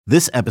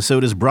This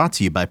episode is brought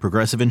to you by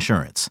Progressive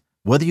Insurance.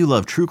 Whether you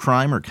love true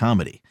crime or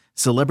comedy,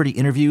 celebrity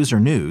interviews or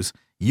news,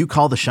 you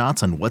call the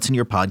shots on what's in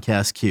your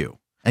podcast queue.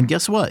 And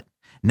guess what?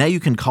 Now you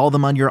can call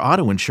them on your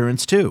auto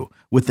insurance too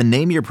with the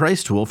Name Your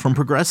Price tool from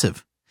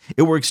Progressive.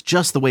 It works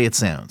just the way it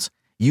sounds.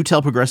 You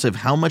tell Progressive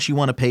how much you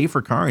want to pay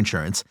for car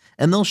insurance,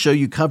 and they'll show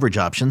you coverage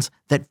options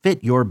that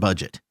fit your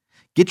budget.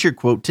 Get your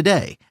quote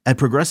today at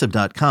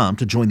Progressive.com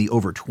to join the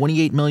over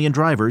 28 million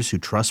drivers who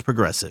trust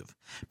Progressive.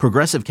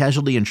 Progressive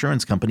Casualty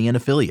Insurance Company and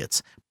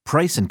Affiliates.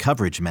 Price and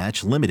coverage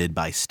match limited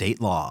by state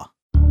law.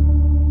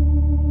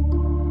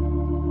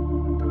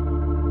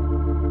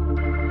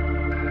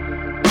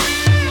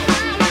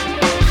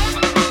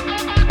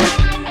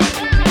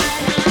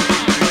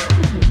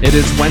 It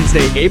is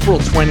Wednesday, April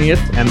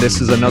 20th, and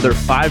this is another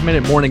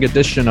 5-minute morning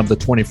edition of the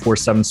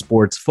 24/7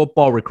 Sports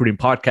Football Recruiting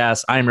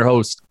Podcast. I am your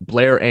host,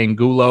 Blair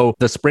Angulo.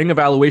 The spring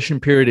evaluation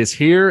period is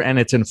here, and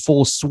it's in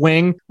full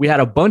swing. We had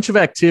a bunch of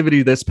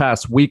activity this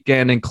past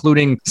weekend,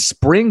 including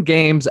spring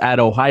games at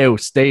Ohio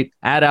State,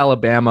 at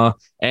Alabama,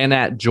 and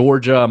at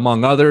Georgia,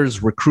 among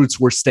others. Recruits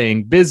were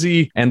staying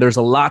busy, and there's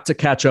a lot to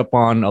catch up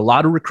on, a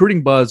lot of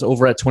recruiting buzz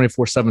over at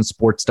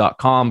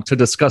 247sports.com. To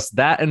discuss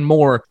that and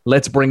more,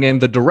 let's bring in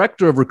the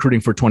director of recruiting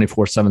for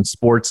 24/7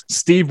 Sports,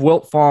 Steve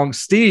Wiltfong.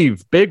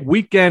 Steve, big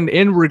weekend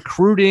in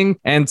recruiting,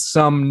 and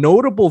some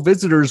notable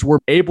visitors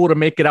were able to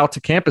make it out to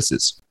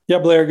campuses. Yeah,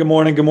 Blair, good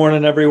morning. Good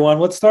morning, everyone.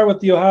 Let's start with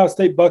the Ohio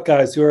State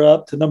Buckeyes, who are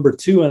up to number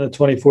 2 in the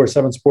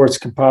 24/7 Sports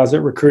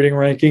composite recruiting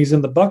rankings.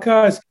 And the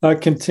Buckeyes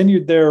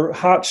continued their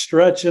hot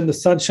stretch in the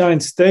Sunshine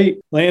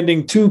State,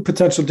 landing 2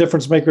 potential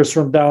difference makers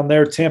from down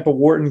there, Tampa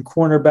Wharton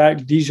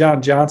cornerback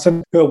Dijon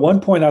Johnson, who at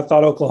one point I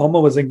thought Oklahoma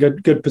was in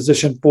good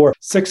position for.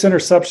 6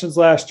 interceptions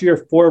last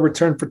year, 4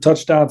 returned for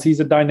touchdowns. He's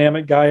a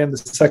dynamic guy in the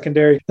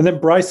secondary. And then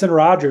Bryson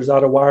Rogers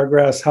out of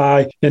Wiregrass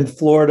High in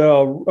Florida,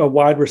 a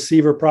wide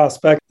receiver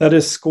prospect that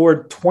has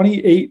scored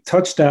 28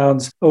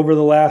 touchdowns over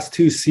the last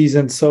 2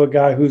 seasons. So a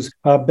guy who's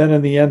been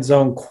in the end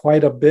zone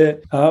quite a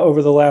bit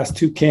over the last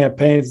 2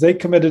 campaigns. They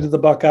committed to the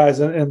Buckeyes,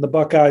 and the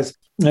Buckeyes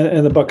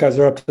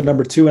are up to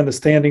number 2 in the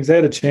standings. They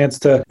had a chance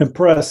to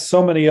impress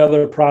so many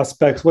other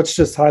prospects. Let's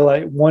just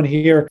highlight one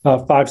here.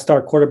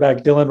 5-star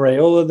quarterback Dylan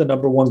Raiola, the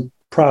number 1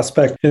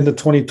 prospect in the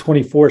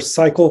 2024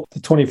 cycle. The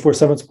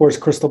 24/7 Sports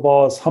crystal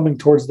ball is humming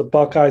towards the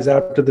Buckeyes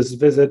after this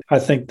visit. I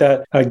think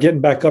that getting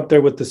back up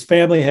there with this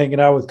family, hanging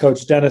out with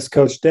Coach Dennis,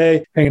 Coach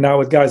Day, hanging out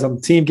with guys on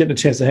the team, getting a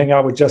chance to hang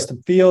out with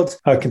Justin Fields,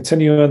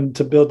 continuing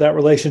to build that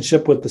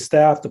relationship with the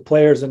staff, the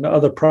players, and the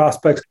other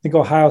prospects. I think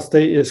Ohio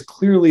State is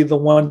clearly the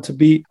one to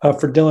beat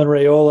for Dylan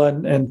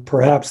Raiola, and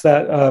perhaps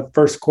that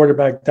first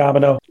quarterback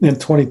domino in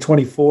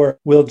 2024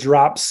 will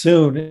drop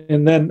soon.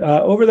 And then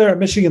over there at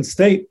Michigan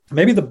State,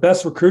 maybe the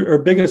best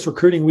biggest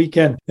recruiting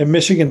weekend in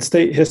Michigan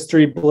State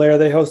history, Blair.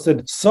 They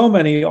hosted so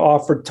many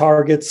offered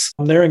targets.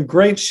 They're in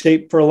great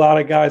shape for a lot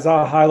of guys.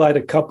 I'll highlight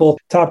a couple.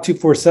 Top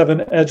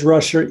 247 edge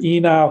rusher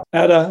Enow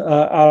Etta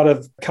out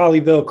of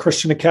Colleyville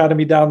Christian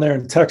Academy down there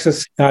in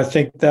Texas. And I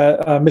think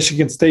that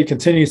Michigan State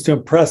continues to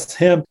impress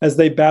him as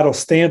they battle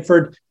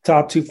Stanford.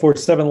 Top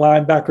 247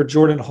 linebacker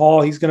Jordan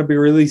Hall. He's going to be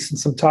releasing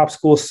some top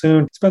schools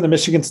soon. He's been to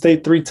Michigan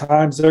State 3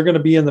 times. They're going to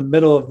be in the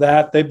middle of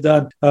that. They've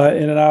done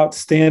an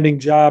outstanding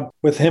job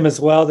with him as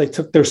well. They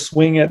took their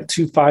swing at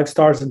 2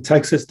 5-stars in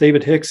Texas,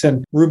 David Hicks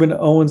and Reuben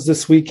Owens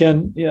this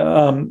weekend.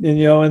 And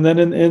then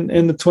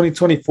in the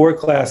 2024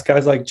 class,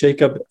 guys like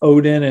Jacob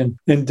Oden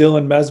and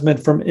Dylan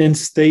Mesman from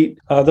in-state.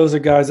 Those are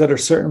guys that are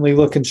certainly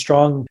looking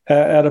strong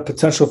at a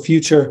potential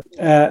future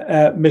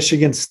at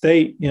Michigan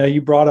State. You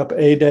brought up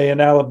A-Day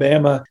in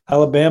Alabama.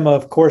 Alabama,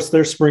 of course,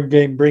 their spring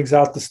game brings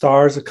out the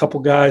stars. A couple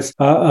guys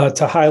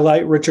to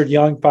highlight. Richard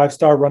Young,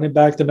 5-star running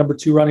back, the number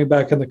 2 running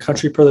back in the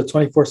country per the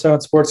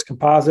 24/7 Sports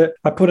composite.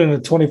 I put in a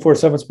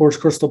 24/7 Sports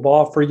crystal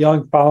ball for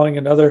Young following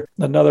another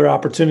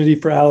opportunity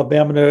for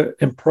Alabama to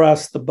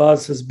impress. The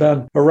buzz has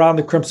been around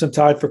the Crimson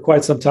Tide for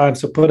quite some time,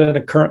 so put in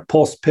a current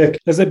pulse pick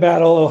as they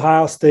battle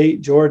Ohio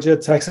State, Georgia,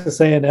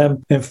 Texas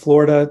A&M, and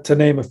Florida, to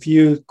name a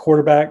few.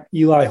 Quarterback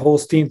Eli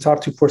Holstein,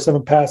 top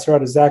 247 passer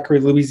out of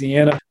Zachary,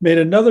 Louisiana, made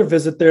another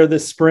visit there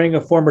this spring, a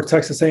former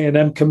Texas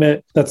A&M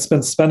commit that's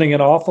been spending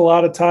an awful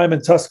lot of time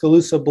in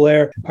Tuscaloosa,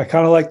 Blair. I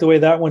kind of like the way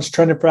that one's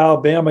trending for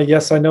Alabama.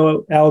 Yes, I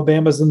know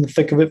Alabama's in the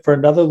thick of it for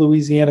another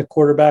Louisiana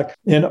quarterback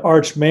in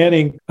Arch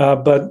Manning,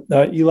 but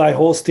Eli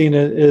Holstein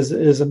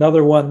is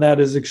another one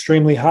that is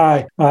extremely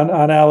high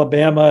on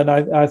Alabama, and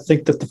I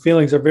think that the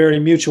feelings are very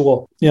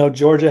mutual.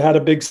 Georgia had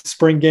a big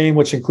spring game,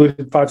 which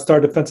included 5-star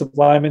defensive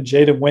lineman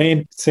Jaden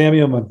Wayne,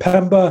 Samuel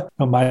Mpemba.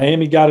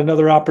 Miami got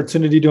another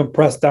opportunity to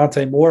impress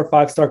Dante Moore,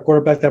 5-star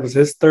quarterback. That was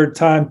his 3rd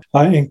time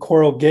in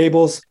Coral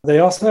Gables. They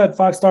also had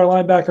 5-star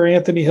linebacker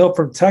Anthony Hill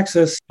from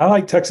Texas. I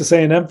like Texas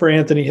A&M for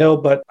Anthony Hill,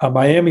 but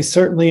Miami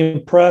certainly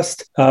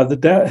impressed.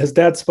 His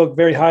dad Ted spoke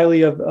very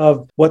highly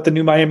of what the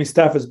new Miami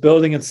staff is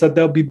building and said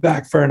they'll be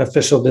back for an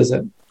official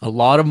visit. A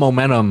lot of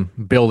momentum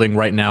building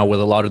right now with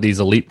a lot of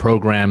these elite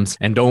programs.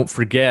 And don't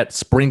forget,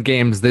 spring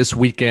games this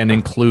weekend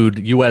include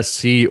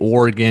USC,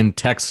 Oregon,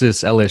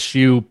 Texas,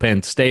 LSU,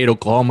 Penn State,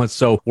 Oklahoma.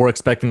 So we're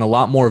expecting a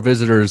lot more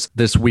visitors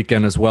this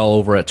weekend as well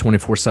over at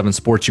 24/7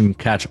 Sports. You can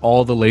catch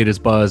all the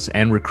latest buzz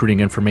and recruiting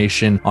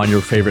information on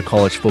your favorite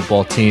college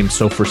football team.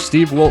 So for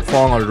Steve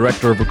Wiltfong, our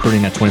director of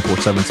recruiting at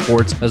 24/7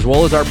 Sports, as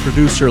well as our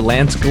producer,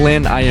 Lance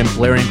Glenn, I am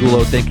Blair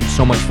Angulo. Thank you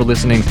so much for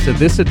listening to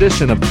this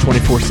edition of the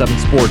 24/7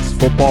 Sports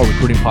Football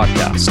Recruiting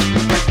Podcast.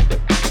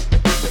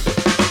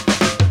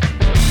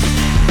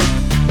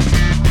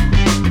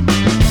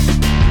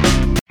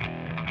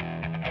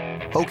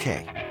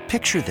 Okay,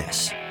 picture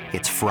this.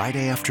 It's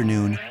Friday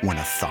afternoon when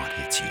a thought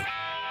hits you.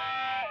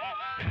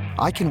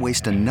 I can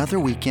waste another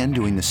weekend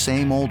doing the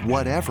same old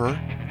whatever,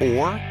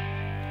 or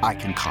I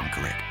can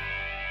conquer it.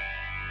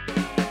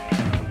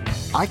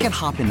 I can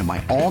hop into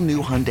my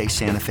all-new Hyundai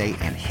Santa Fe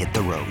and hit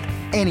the road.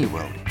 Any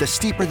road. The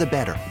steeper the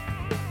better.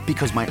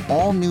 Because my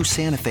all-new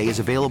Santa Fe is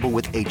available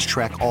with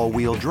H-Track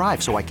all-wheel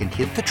drive, so I can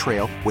hit the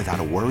trail without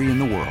a worry in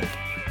the world.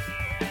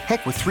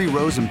 Heck, with 3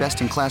 rows and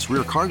best-in-class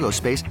rear cargo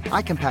space,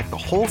 I can pack the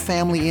whole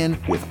family in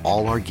with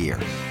all our gear.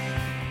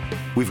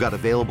 We've got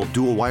available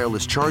dual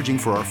wireless charging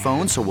for our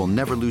phones, so we'll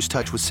never lose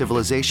touch with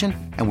civilization,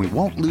 and we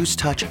won't lose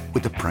touch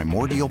with the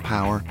primordial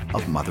power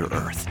of Mother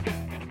Earth.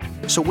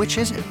 So which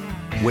is it?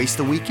 Waste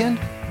the weekend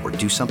or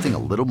do something a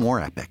little more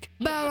epic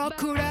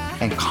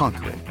and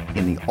conquer it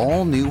in the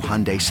all-new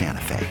Hyundai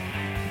Santa Fe.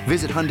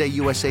 Visit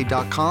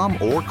HyundaiUSA.com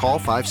or call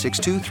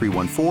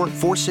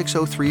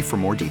 562-314-4603 for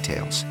more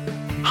details.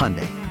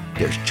 Hyundai,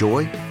 there's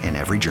joy in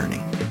every journey.